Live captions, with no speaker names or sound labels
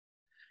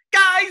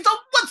guys,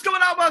 what's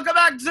going on? Welcome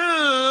back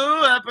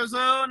to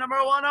episode number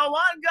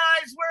 101,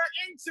 guys.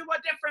 We're into a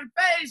different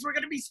phase. We're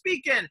going to be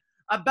speaking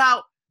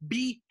about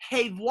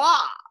behavior.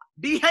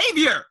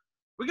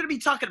 We're going to be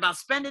talking about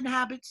spending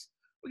habits.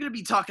 We're going to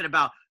be talking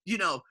about,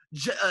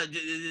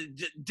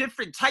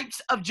 different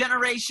types of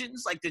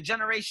generations, like the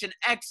Generation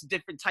X,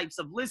 different types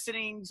of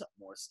listenings,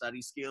 more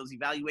study skills,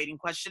 evaluating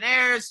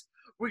questionnaires.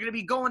 We're going to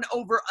be going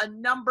over a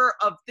number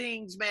of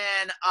things,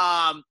 man.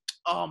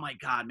 Oh my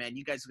God, man,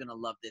 you guys are going to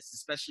love this,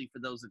 especially for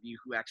those of you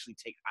who actually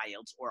take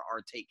IELTS or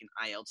are taking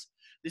IELTS.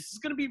 This is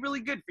going to be really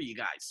good for you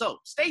guys. So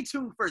stay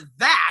tuned for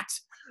that.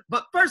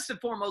 But first and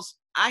foremost,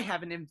 I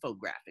have an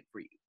infographic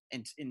for you.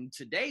 And in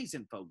today's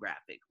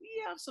infographic, we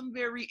have some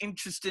very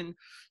interesting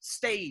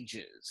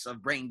stages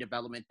of brain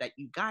development that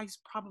you guys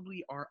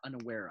probably are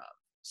unaware of.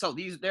 So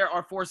there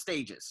are 4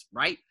 stages,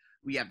 right?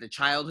 We have the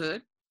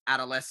childhood,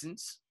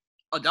 adolescence,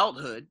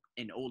 adulthood,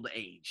 and old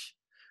age.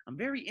 I'm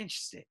very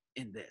interested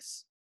in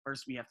this.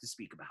 First, we have to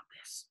speak about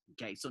this.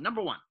 Okay, so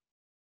number 1,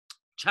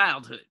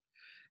 childhood.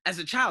 As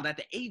a child, at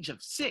the age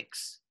of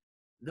 6,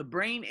 the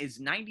brain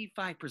is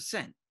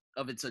 95%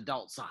 of its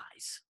adult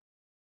size.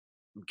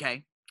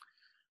 Okay?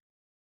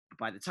 But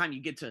by the time you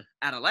get to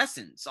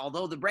adolescence,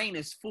 although the brain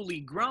is fully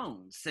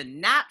grown,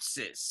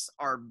 synapses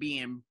are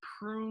being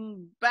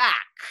pruned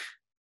back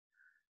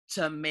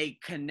to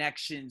make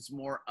connections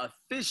more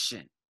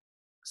efficient.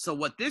 So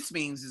what this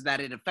means is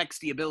that it affects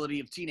the ability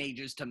of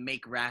teenagers to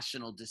make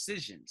rational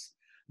decisions.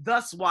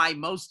 Thus why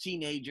most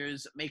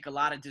teenagers make a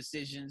lot of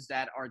decisions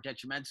that are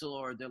detrimental,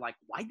 or they're like,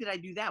 why did I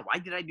do that? Why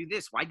did I do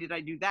this? Why did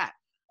I do that?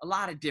 A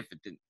lot of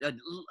different things, a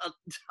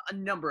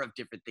number of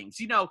different things.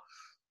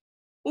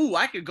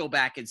 I could go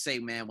back and say,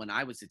 man, when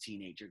I was a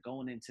teenager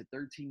going into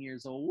 13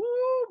 years old,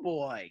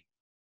 boy,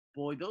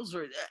 those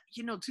were,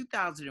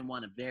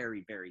 2001, a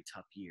very, very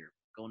tough year.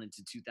 Going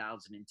into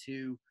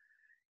 2002,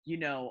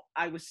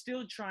 I was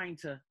still trying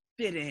to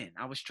fit in.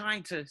 I was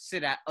trying to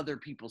sit at other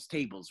people's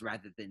tables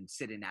rather than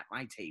sitting at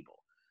my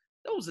table.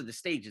 Those are the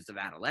stages of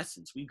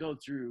adolescence. We go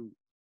through,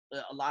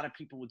 a lot of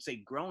people would say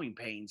growing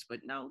pains, but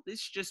no,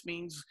 this just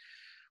means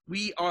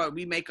we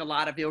make a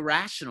lot of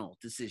irrational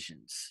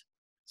decisions.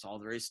 That's all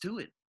there is to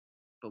it.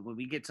 But when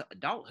we get to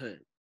adulthood,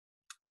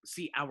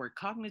 see, our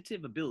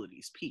cognitive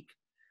abilities peak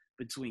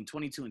between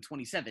 22 and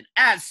 27,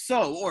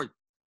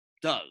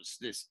 does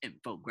this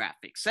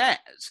infographic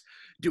says.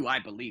 Do I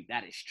believe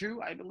that is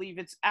true? I believe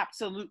it's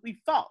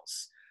absolutely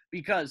false,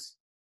 because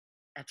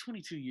at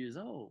 22 years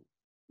old,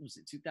 was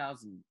it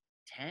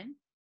 2010?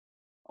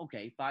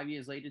 Okay, 5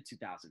 years later,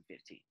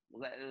 2015.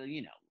 Well,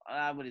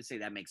 I wouldn't say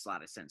that makes a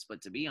lot of sense,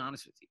 but to be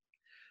honest with you,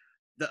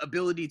 the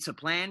ability to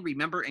plan,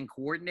 remember, and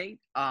coordinate,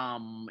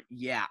 I'm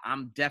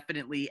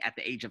definitely at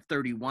the age of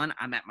 31,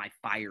 I'm at my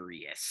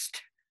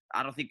fieriest.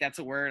 I don't think that's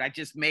a word. I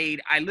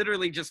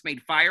literally just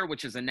made fire,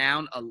 which is a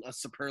noun, a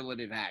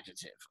superlative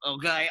adjective.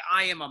 Okay.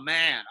 I am a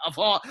man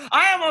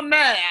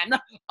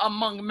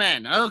among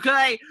men.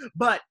 Okay.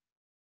 But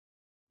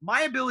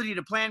my ability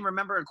to plan,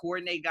 remember, and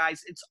coordinate,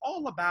 guys, it's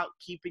all about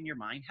keeping your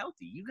mind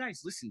healthy. You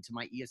guys listen to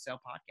my ESL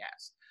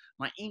podcast,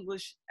 my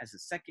English as a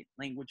second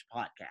language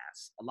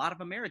podcast. A lot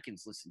of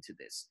Americans listen to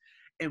this.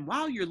 And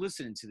while you're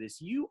listening to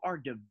this, you are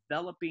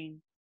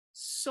developing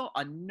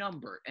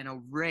an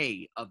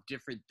array of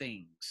different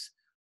things,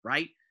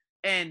 right?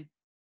 And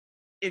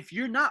if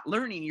you're not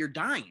learning, you're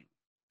dying.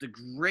 The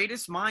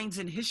greatest minds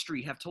in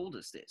history have told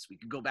us this. We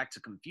could go back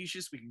to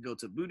Confucius, we could go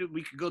to Buddha,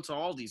 we could go to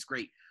all these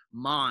great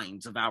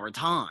minds of our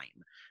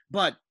time.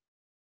 But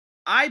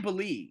I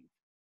believe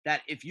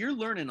that if you're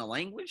learning a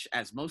language,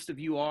 as most of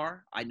you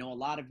are, I know a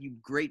lot of you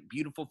great,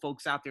 beautiful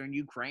folks out there in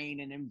Ukraine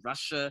and in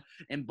Russia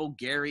and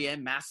Bulgaria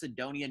and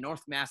Macedonia,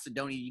 North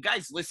Macedonia, you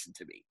guys listen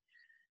to me.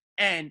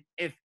 And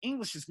if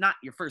English is not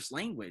your first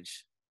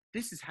language,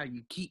 this is how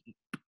you keep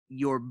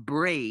your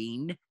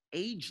brain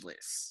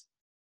ageless.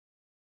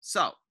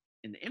 So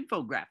in the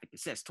infographic, it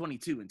says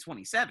 22 and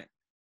 27,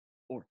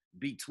 or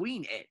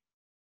between it.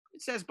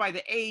 It says by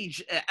the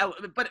age,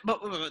 but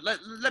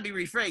let me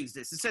rephrase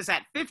this. It says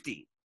at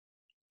 50.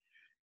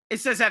 It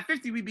says at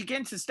 50, we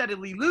begin to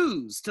steadily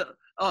lose to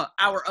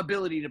our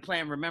ability to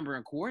plan, remember,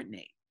 and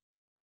coordinate.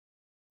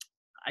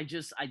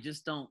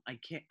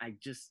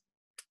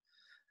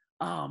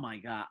 Oh my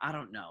God, I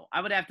don't know.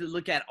 I would have to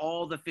look at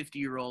all the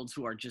 50-year-olds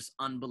who are just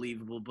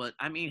unbelievable. But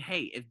I mean,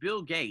 hey, if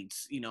Bill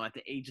Gates, at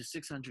the age of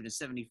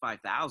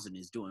 675,000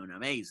 is doing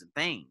amazing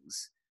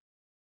things,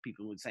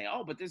 people would say,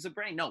 oh, but there's a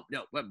brain. No.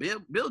 But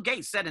Bill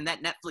Gates said in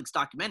that Netflix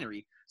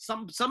documentary,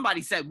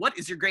 somebody said, what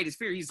is your greatest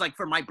fear? He's like,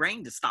 for my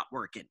brain to stop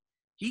working.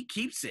 He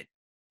keeps it.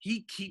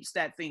 He keeps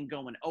that thing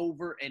going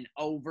over and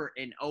over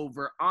and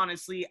over.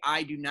 Honestly,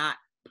 I do not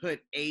put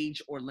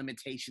age or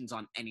limitations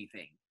on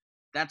anything.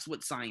 That's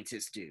what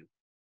scientists do.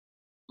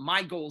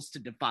 My goal is to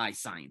defy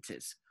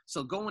scientists.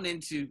 So going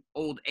into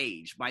old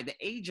age, by the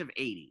age of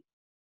 80,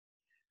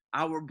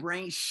 our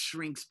brain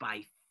shrinks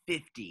by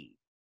 50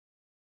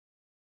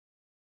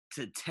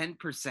 to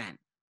 10%.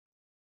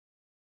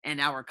 And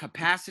our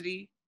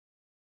capacity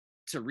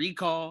to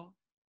recall,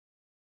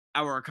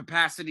 our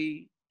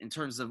capacity in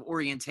terms of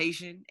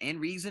orientation and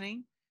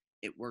reasoning,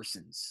 it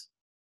worsens.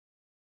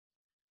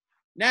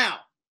 Now,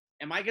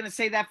 am I going to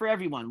say that for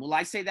everyone? Will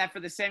I say that for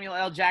the Samuel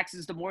L.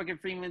 Jacksons, the Morgan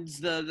Freemans,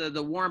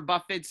 the Warren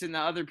Buffetts, and the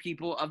other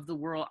people of the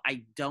world?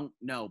 I don't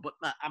know. But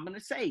I'm going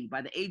to say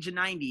by the age of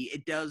 90,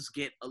 it does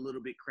get a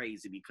little bit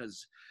crazy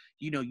because,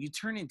 you know, you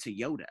turn into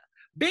Yoda.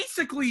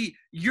 Basically,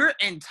 your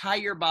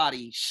entire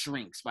body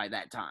shrinks by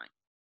that time,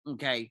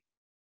 okay?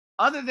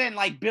 Other than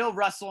like Bill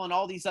Russell and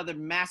all these other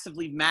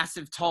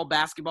massive, tall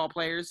basketball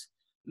players,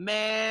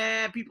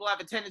 man, people have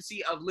a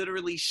tendency of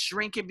literally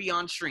shrinking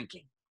beyond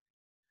shrinking.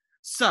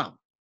 So,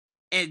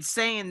 and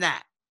saying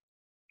that,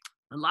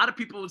 a lot of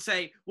people would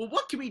say, well,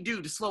 what can we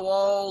do to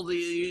slow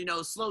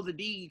the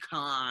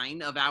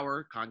decline of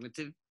our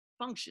cognitive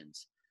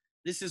functions?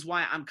 This is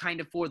why I'm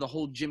kind of for the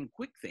whole Jim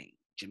Kwik thing.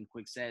 Jim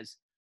Kwik says,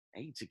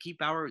 hey, to keep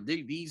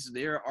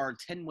there are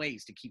 10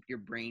 ways to keep your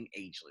brain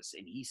ageless.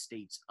 And he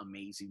states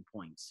amazing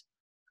points.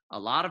 A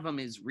lot of them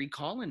is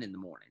recalling in the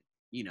morning,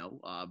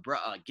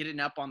 getting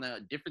up on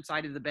the different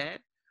side of the bed,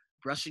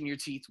 brushing your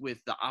teeth with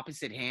the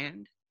opposite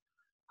hand.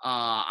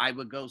 I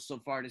would go so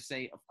far to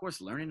say, of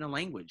course, learning a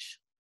language,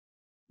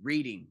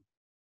 reading,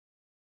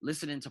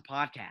 listening to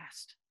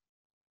podcasts,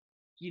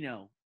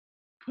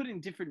 putting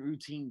different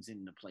routines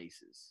into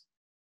places,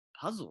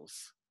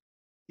 puzzles,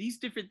 these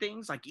different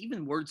things, like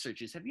even word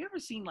searches. Have you ever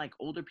seen like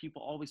older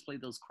people always play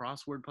those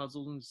crossword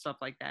puzzles and stuff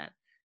like that?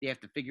 They have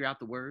to figure out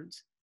the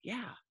words.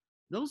 Yeah,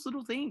 those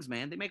little things,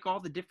 man, they make all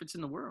the difference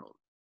in the world.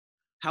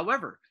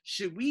 However,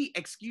 should we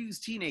excuse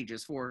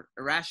teenagers for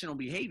irrational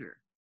behavior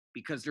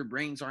because their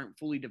brains aren't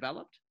fully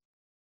developed?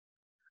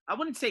 I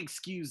wouldn't say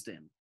excuse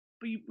them,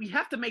 but we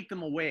have to make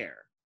them aware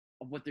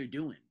of what they're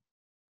doing.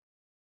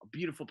 A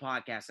beautiful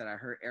podcast that I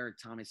heard Eric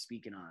Thomas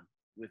speaking on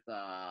with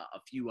a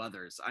few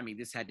others. I mean,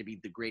 this had to be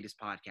the greatest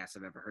podcast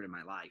I've ever heard in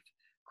my life.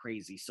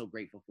 Crazy, so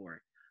grateful for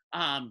it.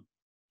 And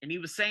he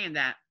was saying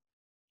that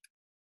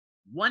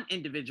one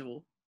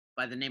individual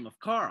by the name of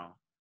Carl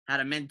had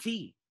a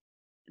mentee,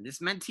 and this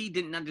mentee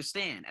didn't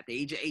understand at the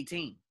age of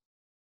 18.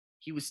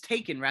 He was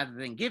taking rather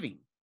than giving.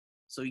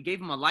 So he gave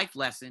him a life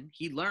lesson,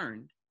 he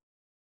learned,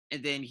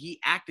 and then he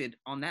acted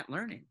on that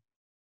learning.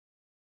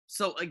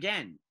 So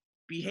again,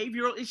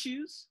 behavioral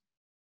issues,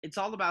 it's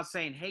all about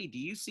saying, hey, do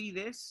you see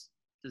this?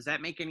 Does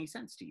that make any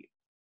sense to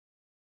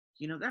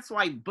you? That's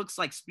why books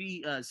like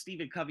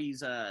Stephen Covey's,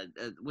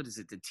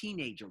 the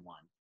teenager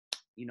one.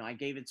 I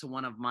gave it to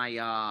one of my,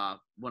 I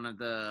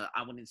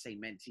wouldn't say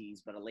mentees,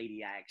 but a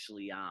lady I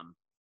actually,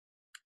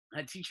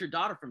 I teach her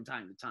daughter from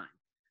time to time.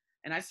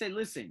 And I said,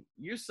 listen,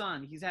 your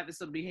son, he's having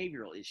some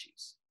behavioral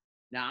issues.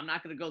 Now, I'm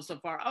not going to go so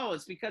far,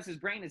 it's because his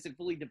brain isn't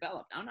fully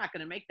developed. I'm not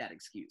going to make that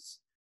excuse.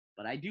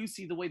 But I do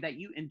see the way that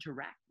you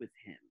interact with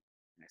him.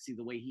 And I see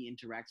the way he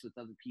interacts with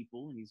other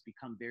people, and he's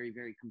become very,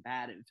 very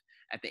combative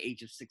at the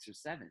age of 6 or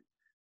 7.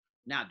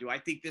 Now, do I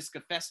think this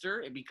could fester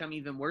and become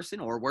even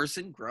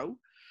worsen, grow?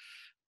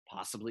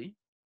 Possibly.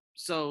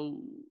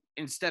 So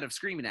instead of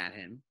screaming at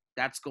him,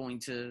 that's going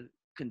to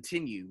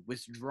continue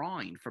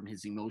withdrawing from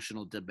his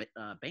emotional bank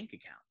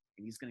account.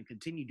 And he's going to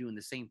continue doing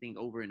the same thing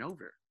over and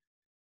over.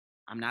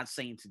 I'm not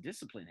saying to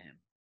discipline him,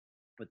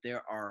 but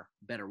there are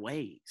better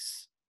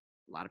ways.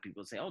 A lot of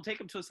people say, take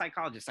him to a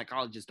psychologist.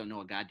 Psychologists don't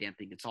know a goddamn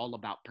thing. It's all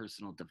about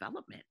personal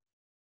development.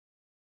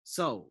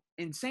 So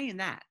in saying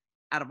that,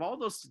 out of all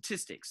those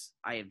statistics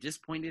I have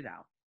just pointed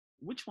out,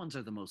 which ones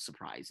are the most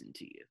surprising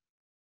to you?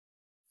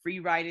 Free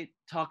write it,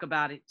 talk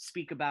about it,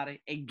 speak about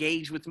it,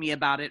 engage with me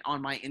about it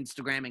on my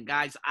Instagram. And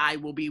guys, I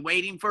will be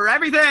waiting for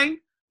everything.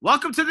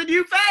 Welcome to the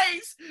new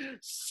phase.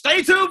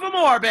 Stay tuned for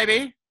more,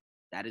 baby.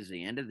 That is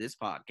the end of this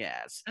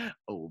podcast.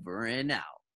 Over and out.